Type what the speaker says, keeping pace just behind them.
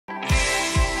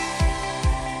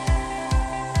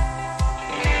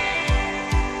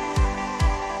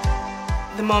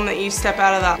The moment you step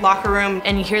out of that locker room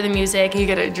and you hear the music, you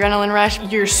get an adrenaline rush,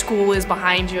 your school is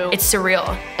behind you. It's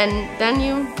surreal. And then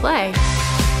you play.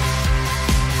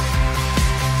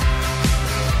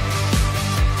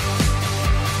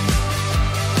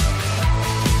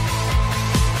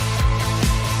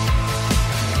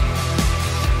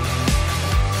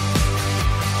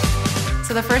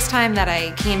 So the first time that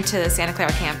I came to the Santa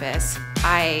Clara campus,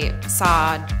 I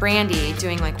saw Brandy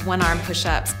doing like one-arm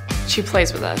push-ups. She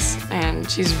plays with us, and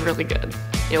she's really good.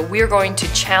 You know, we're going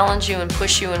to challenge you and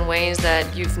push you in ways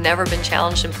that you've never been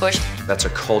challenged and pushed. That's a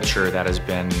culture that has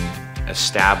been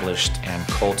established and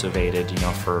cultivated, you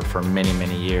know, for many,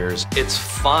 many years. It's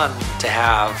fun to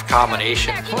have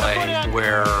combination play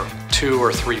where 2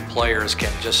 or 3 players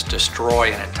can just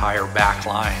destroy an entire back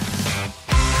line.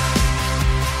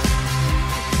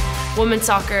 Women's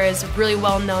soccer is really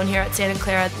well known here at Santa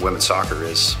Clara. Women's soccer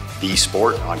is the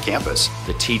sport on campus.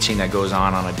 The teaching that goes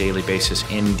on a daily basis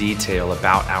in detail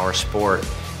about our sport,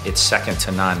 it's second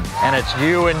to none. And it's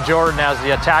you and Jordan as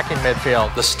the attacking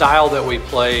midfield. The style that we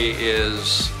play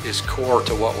is core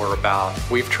to what we're about.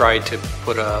 We've tried to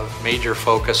put a major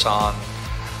focus on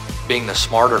being the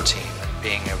smarter team and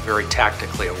being a very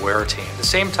tactically aware team. At the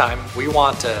same time, we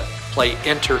want to play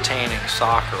entertaining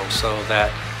soccer so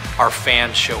that our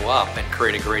fans show up and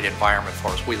create a great environment for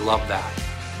us. We love that.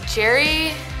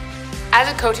 Jerry, as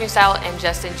a coaching style and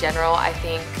just in general, I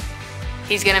think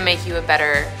he's gonna make you a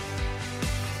better,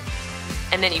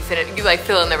 and then you like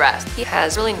fill in the rest. He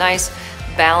has really nice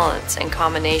balance and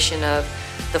combination of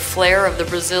the flair of the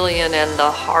Brazilian and the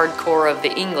hardcore of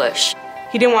the English.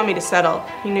 he didn't want me to settle.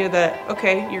 He knew that,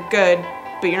 okay, you're good,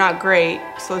 but you're not great,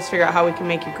 so let's figure out how we can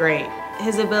make you great.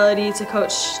 His ability to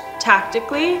coach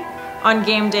tactically, on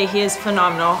game day, he is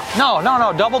phenomenal. No,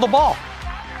 double the ball.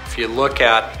 If you look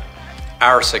at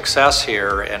our success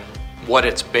here and what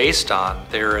it's based on,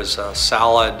 there is a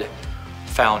solid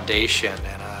foundation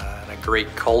and a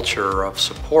great culture of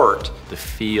support. The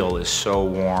feel is so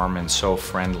warm and so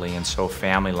friendly and so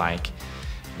family-like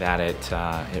that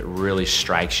it really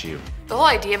strikes you. The whole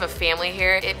idea of a family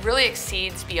here, it really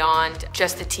exceeds beyond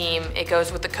just the team. It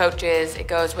goes with the coaches, it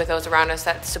goes with those around us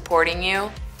that's supporting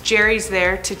you. Jerry's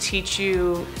there to teach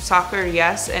you soccer,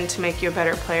 yes, and to make you a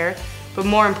better player, but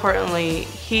more importantly,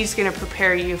 he's going to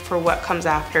prepare you for what comes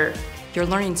after. You're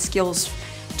learning skills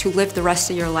to live the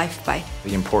rest of your life by.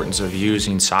 The importance of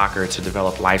using soccer to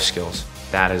develop life skills.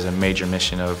 That is a major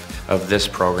mission of this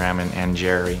program and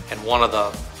Jerry. And one of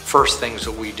the first things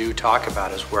that we do talk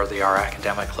about is where they are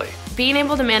academically. Being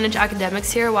able to manage academics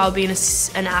here while being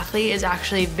an athlete is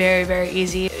actually very, very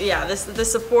easy. Yeah, the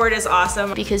support is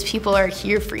awesome. Because people are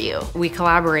here for you. We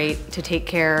collaborate to take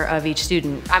care of each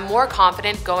student. I'm more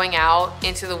confident going out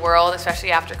into the world,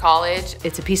 especially after college.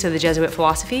 It's a piece of the Jesuit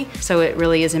philosophy, so it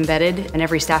really is embedded in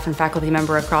every staff and faculty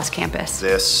member across campus.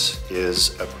 This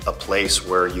is a place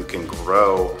where you can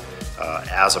grow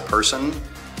as a person,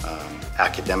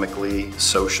 academically,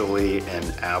 socially, and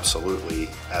absolutely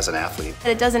as an athlete.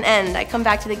 It doesn't end. I come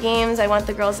back to the games, I want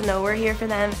the girls to know we're here for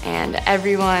them. And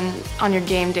everyone on your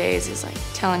game days is like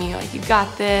telling you like, you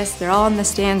got this. They're all in the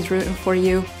stands rooting for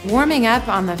you. Warming up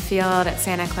on the field at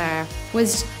Santa Clara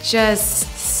was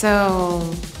just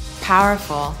so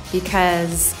powerful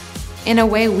because in a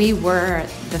way we were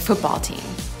the football team.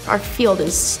 Our field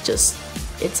is just,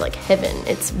 it's like heaven.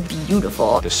 It's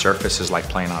beautiful. The surface is like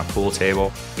playing on a pool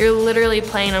table. You're literally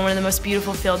playing on one of the most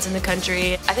beautiful fields in the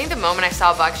country. I think the moment I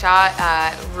saw Buckshot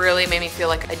really made me feel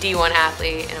like a D1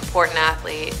 athlete, an important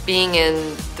athlete. Being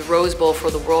in the Rose Bowl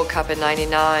for the World Cup in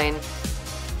 '99,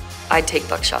 I'd take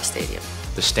Buckshot Stadium.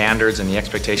 The standards and the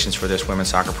expectations for this women's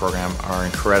soccer program are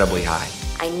incredibly high.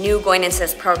 I knew going into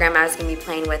this program I was going to be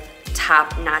playing with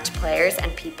top-notch players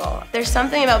and people. There's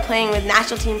something about playing with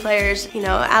national team players, you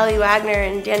know, Allie Wagner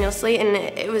and Daniel Slayton,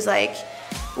 it was like,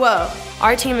 whoa.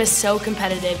 Our team is so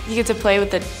competitive. You get to play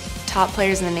with the top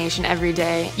players in the nation every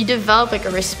day. You develop like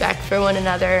a respect for one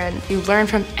another and you learn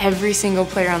from every single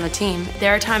player on the team.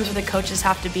 There are times where the coaches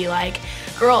have to be like,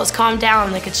 girls, calm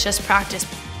down, like it's just practice.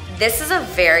 This is a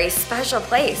very special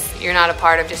place. You're not a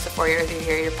part of just the 4 years you're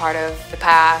here, you're part of the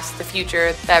past, the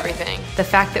future, everything. The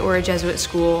fact that we're a Jesuit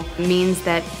school means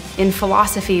that in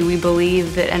philosophy we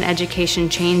believe that an education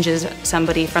changes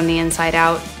somebody from the inside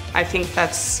out. I think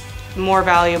that's more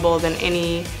valuable than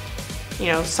any,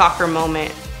 soccer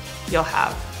moment you'll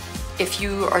have. If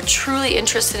you are truly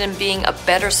interested in being a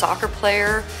better soccer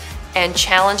player and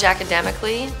challenge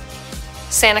academically,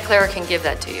 Santa Clara can give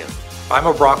that to you. I'm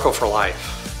a Bronco for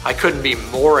life. I couldn't be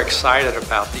more excited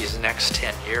about these next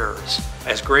 10 years.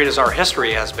 As great as our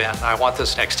history has been, I want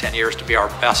this next 10 years to be our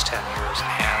best 10 years,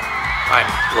 and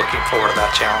I'm looking forward to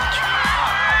that challenge.